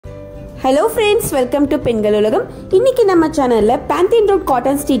Hello friends, welcome to Pengal Ulagam. இன்னைக்கு நம்ம சேனல்ல Pantheon Road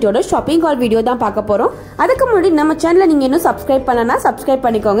Cotton Street ஓட shopping haul வீடியோ தான் பார்க்க போறோம். அதுக்கு முன்னாடி நம்ம சேனலை நீங்க இன்னும் subscribe பண்ணலனா subscribe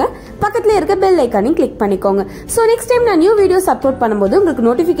பண்ணிக்கோங்க. பக்கத்துல இருக்க bell icon-ஐ click பண்ணிக்கோங்க. So next time நான் new videos upload பண்ணும்போது உங்களுக்கு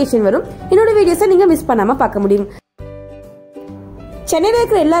notification வரும். என்னோட வீடியோஸை நீங்க மிஸ் பண்ணாம பார்க்க முடியும். சென்னையில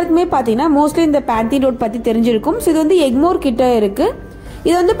இருக்கிற எல்லாருக்குமே பாத்தீங்கன்னா மோஸ்ட்லி இந்த Pantheon Road பத்தி தெரிஞ்சிருக்கும். இது வந்து Egmore கிட்ட இருக்கு.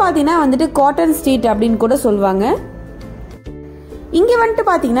 இது வந்து பாத்தீங்கன்னா வந்துட்டு காட்டன் ஸ்ட்ரீட் அப்படின்னு கூட சொல்வாங்க. இங்க வந்துட்டு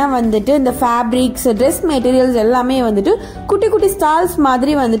பாத்தீங்கன்னா வந்துட்டு இந்த ஃபேப்ரிக்ஸ் ட்ரெஸ் மெட்டீரியல்ஸ் எல்லாமே வந்துட்டு குட்டி குட்டி ஸ்டால்ஸ்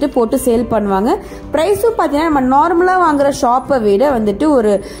மாதிரி வந்துட்டு போட்டு சேல் பண்ணுவாங்க. பிரைஸும் பாத்தீங்கன்னா நம்ம நார்மலா வாங்குற ஷாப்பை விட வந்துட்டு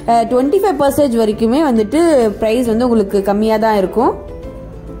ஒரு 25% வரைக்குமே வந்துட்டு பிரைஸ் வந்து உங்களுக்கு கம்மியா தான் இருக்கும்.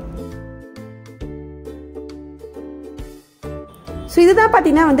 ஸோ இதுதான்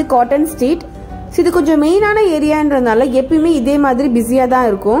பாத்தீங்கன்னா வந்து காட்டன் ஸ்ட்ரீட். இது கொஞ்சம் மெயினான ஏரியான்றதுனால எப்பயுமே இதே மாதிரி பிஸியா தான்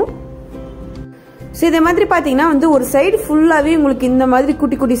இருக்கும். ஸோ இதே மாதிரி பார்த்தீங்கன்னா வந்து ஒரு சைடு ஃபுல்லாகவே உங்களுக்கு இந்த மாதிரி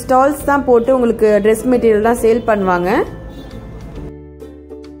குட்டி குட்டி ஸ்டால்ஸ் தான் போட்டு உங்களுக்கு ட்ரெஸ் மெட்டீரியல் தான் சேல் பண்ணுவாங்க.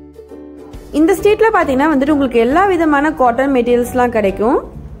 இந்த ஸ்ட்ரீட்ல பார்த்தீங்கன்னா வந்துட்டு உங்களுக்கு எல்லா விதமான காட்டன் மெட்டீரியல்ஸ்லாம் கிடைக்கும்.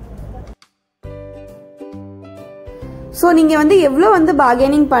 ஸோ நீங்க வந்து எவ்வளோ வந்து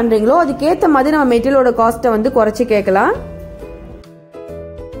பார்கெனிங் பண்றீங்களோ அதுக்கேற்ற மாதிரி நம்ம மெட்டீரியலோட காஸ்ட்டை வந்து குறைச்சி கேட்கலாம்.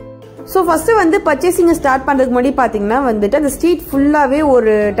 ஸோ ஃபர்ஸ்ட் வந்து பர்ச்சேசிங் ஸ்டார்ட் பண்றதுக்கு முன்னாடி பாத்தீங்கன்னா வந்துட்டு அந்த ஸ்ட்ரீட் ஃபுல்லாவே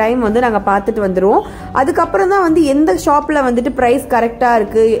ஒரு டைம் வந்து நாங்க பார்த்துட்டு வந்துருவோம். அதுக்கப்புறம் தான் வந்து எந்த ஷாப்ல வந்துட்டு பிரைஸ் கரெக்டா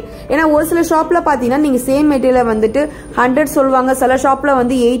இருக்கு. ஏன்னா ஒரு சில ஷாப்ல பாத்தீங்கன்னா நீங்க சேம் மெட்டீரியல் வந்துட்டு 100 சொல்லுவாங்க, சில ஷாப்ல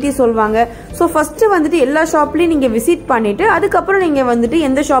வந்து 80 சொல்லுவாங்க. ஸோ ஃபர்ஸ்ட் வந்துட்டு எல்லா ஷாப்லயும் நீங்க விசிட் பண்ணிட்டு அதுக்கப்புறம் நீங்க வந்துட்டு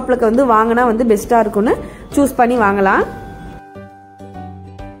எந்த ஷாப்ல வந்து வாங்கினா வந்து பெஸ்டா இருக்கும்னு சூஸ் பண்ணி வாங்கலாம்.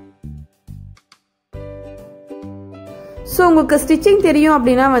 ஸோ உங்களுக்கு ஸ்டிச்சிங் தெரியும்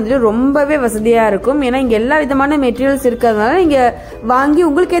அப்படின்னா வந்துட்டு ரொம்பவே வசதியா இருக்கும். ஏன்னா இங்க எல்லா விதமான மெட்டீரியல்ஸ் இருக்கிறதுனால நீங்க வாங்கி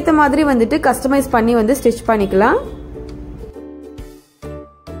உங்களுக்கு ஏற்ற மாதிரி வந்துட்டு கஸ்டமைஸ் பண்ணி வந்து ஸ்டிச் பண்ணிக்கலாம்.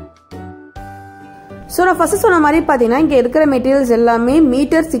 ஸோ நான் ஃபர்ஸ்ட் சொன்ன மாதிரி பாத்தீங்கன்னா இங்க இருக்கிற மெட்டீரியல்ஸ் எல்லாமே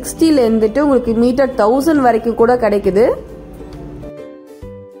மீட்டர் 60ல இருந்துட்டு உங்களுக்கு மீட்டர் 1000 வரைக்கும் கூட கிடைக்குது.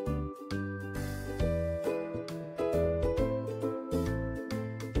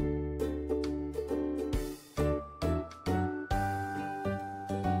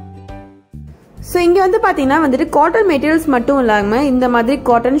 ஸோ இங்கே வந்து பார்த்தீங்கன்னா வந்துட்டு காட்டன் மெட்டீரியல்ஸ் மட்டும் இல்லாமல் இந்த மாதிரி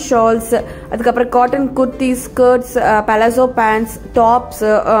காட்டன் ஷால்ஸ், அதுக்கப்புறம் cotton kurtis, skirts, palazzo pants, tops,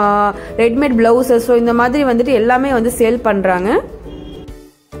 readymade blouses, so இந்த மாதிரி வந்துட்டு எல்லாமே வந்து சேல் பண்ணுறாங்க.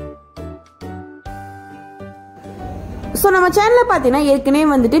 ஸோ நம்ம சேனலில் பார்த்தீங்கன்னா ஏற்கனவே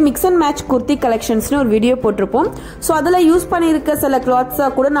வந்துட்டு மிக்ஸ் அண்ட் மேட்ச் குர்த்தி கலெக்ஷன்ஸ்னு ஒரு வீடியோ போட்டிருப்போம். ஸோ அதில் யூஸ் பண்ணியிருக்க சில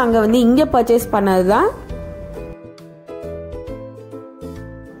கிளாத்ஸாக கூட நாங்கள் வந்து இங்கே பர்ச்சேஸ் பண்ணது தான்.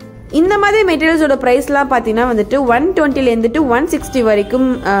 இந்த மாதிரி மெட்டீரியல்ஸோட பிரைஸ்லாம் பார்த்தீங்கன்னா வந்துட்டு 120ல இருந்துட்டு 160 வரைக்கும்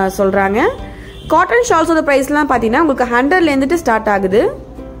சொல்றாங்க. காட்டன் ஷால்ஸோட பிரைஸ்லாம் பார்த்தீங்கன்னா உங்களுக்கு 100ல இருந்துட்டு ஸ்டார்ட் ஆகுது.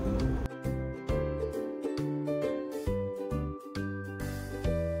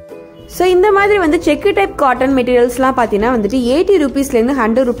 ஸோ இந்த மாதிரி வந்து செக்கு டைப் காட்டன் மெட்டீரியல்ஸ்லாம் பார்த்தீங்கன்னா வந்துட்டு 80 ரூபீஸ்லேருந்து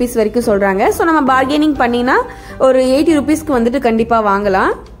 100 ரூபீஸ் வரைக்கும் சொல்றாங்க. ஸோ நம்ம பார்கெனிங் பண்ணினா ஒரு 80 ரூபீஸ்க்கு வந்துட்டு கண்டிப்பாக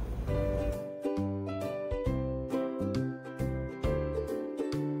வாங்கலாம்.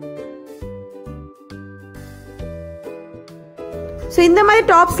 ஸோ இந்த மாதிரி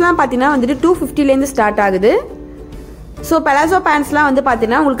டாப்ஸ்லாம் பார்த்தீங்கன்னா வந்துட்டு 250லேருந்து ஸ்டார்ட் ஆகுது. ஸோ பலாசோ பேண்ட்ஸ்லாம் வந்து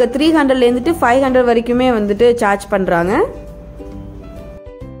பார்த்தீங்கன்னா உங்களுக்கு 300லேருந்துட்டு 500 வரைக்குமே வந்துட்டு சார்ஜ் பண்ணுறாங்க.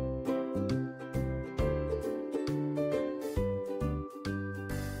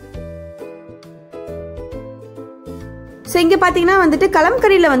 ஸோ இங்கே பார்த்தீங்கன்னா வந்துட்டு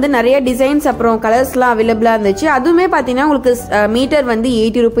கலம்கரியில் வந்து நிறைய டிசைன்ஸ் அப்புறம் கலர்ஸ்லாம் அவைலபிளாக இருந்துச்சு. அதுவுமே பார்த்தீங்கன்னா உங்களுக்கு மீட்டர் வந்து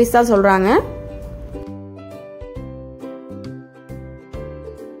 80 ரூபீஸ் தான் சொல்கிறாங்க.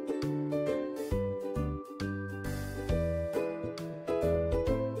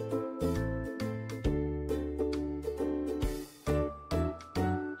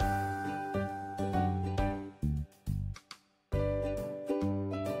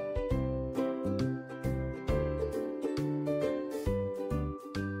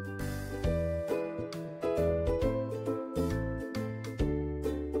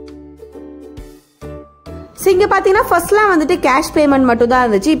 ஸோ இங்கே பார்த்தீங்கன்னா ஃபர்ஸ்ட்லாம் வந்துட்டு கேஷ் பேமெண்ட் மட்டும் தான்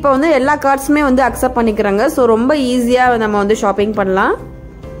இருந்துச்சு. இப்போ வந்து எல்லா கார்ட்ஸுமே வந்து அக்செப்ட் பண்ணிக்கிறாங்க. ஸோ ரொம்ப ஈஸியாக நம்ம வந்து ஷாப்பிங் பண்ணலாம்.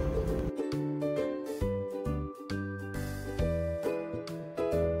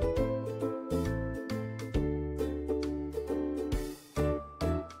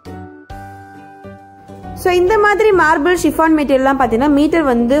 ஸோ இந்த மாதிரி மார்பிள் ஷிஃபான் மெட்டீரியல்லாம் பார்த்தீங்கன்னா மீட்டர்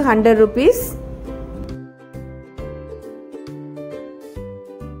வந்து 100 ரூபீஸ்.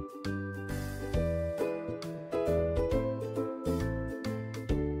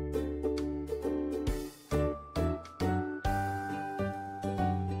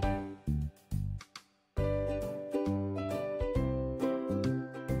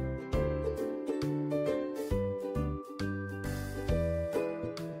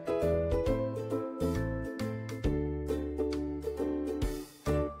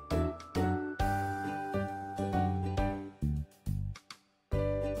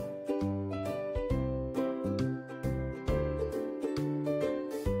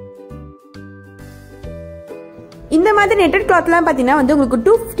 இந்த மாதிரி நெட்டட் கிளாத்லாம் பார்த்தீங்கன்னா வந்து உங்களுக்கு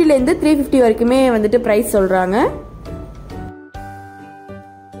 250லேருந்து 350 வரைக்குமே வந்துட்டு ப்ரைஸ் சொல்கிறாங்க.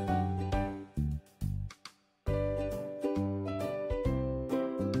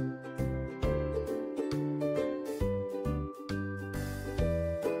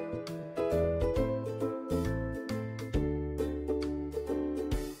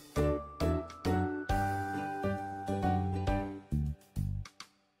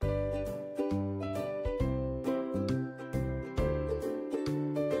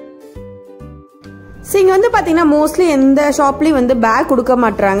 ஸோ இங்கே வந்து பார்த்தீங்கன்னா மோஸ்ட்லி எந்த ஷாப்லேயும் வந்து பேக் கொடுக்க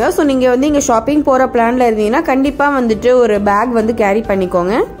மாட்டுறாங்க. ஸோ நீங்கள் வந்து இங்கே ஷாப்பிங் போகிற பிளானில் இருந்தீங்கன்னா கண்டிப்பாக வந்துட்டு ஒரு பேக் வந்து கேரி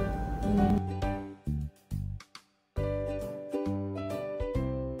பண்ணிக்கோங்க.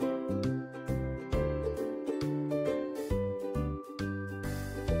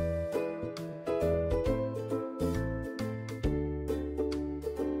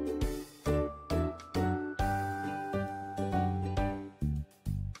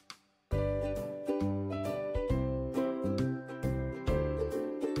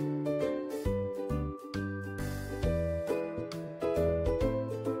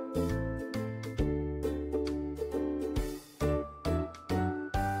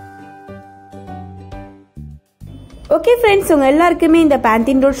 ஓகே ஃப்ரெண்ட்ஸ், உங்கள் எல்லாருக்குமே இந்த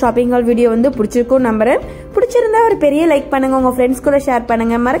Pantheon road shopping hall video வந்து பிடிச்சிருக்கும் நம்புறேன். பிடிச்சிருந்தா ஒரு பெரிய லைக் பண்ணுங்க, உங்கள் ஃப்ரெண்ட்ஸ் கூட ஷேர்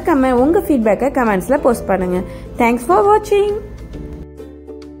பண்ணுங்க, மறக்காம உங்கள் ஃபீட்பேக்கை கமெண்ட்ஸில் போஸ்ட் பண்ணுங்க. தேங்க்ஸ் ஃபார் வாட்சிங்.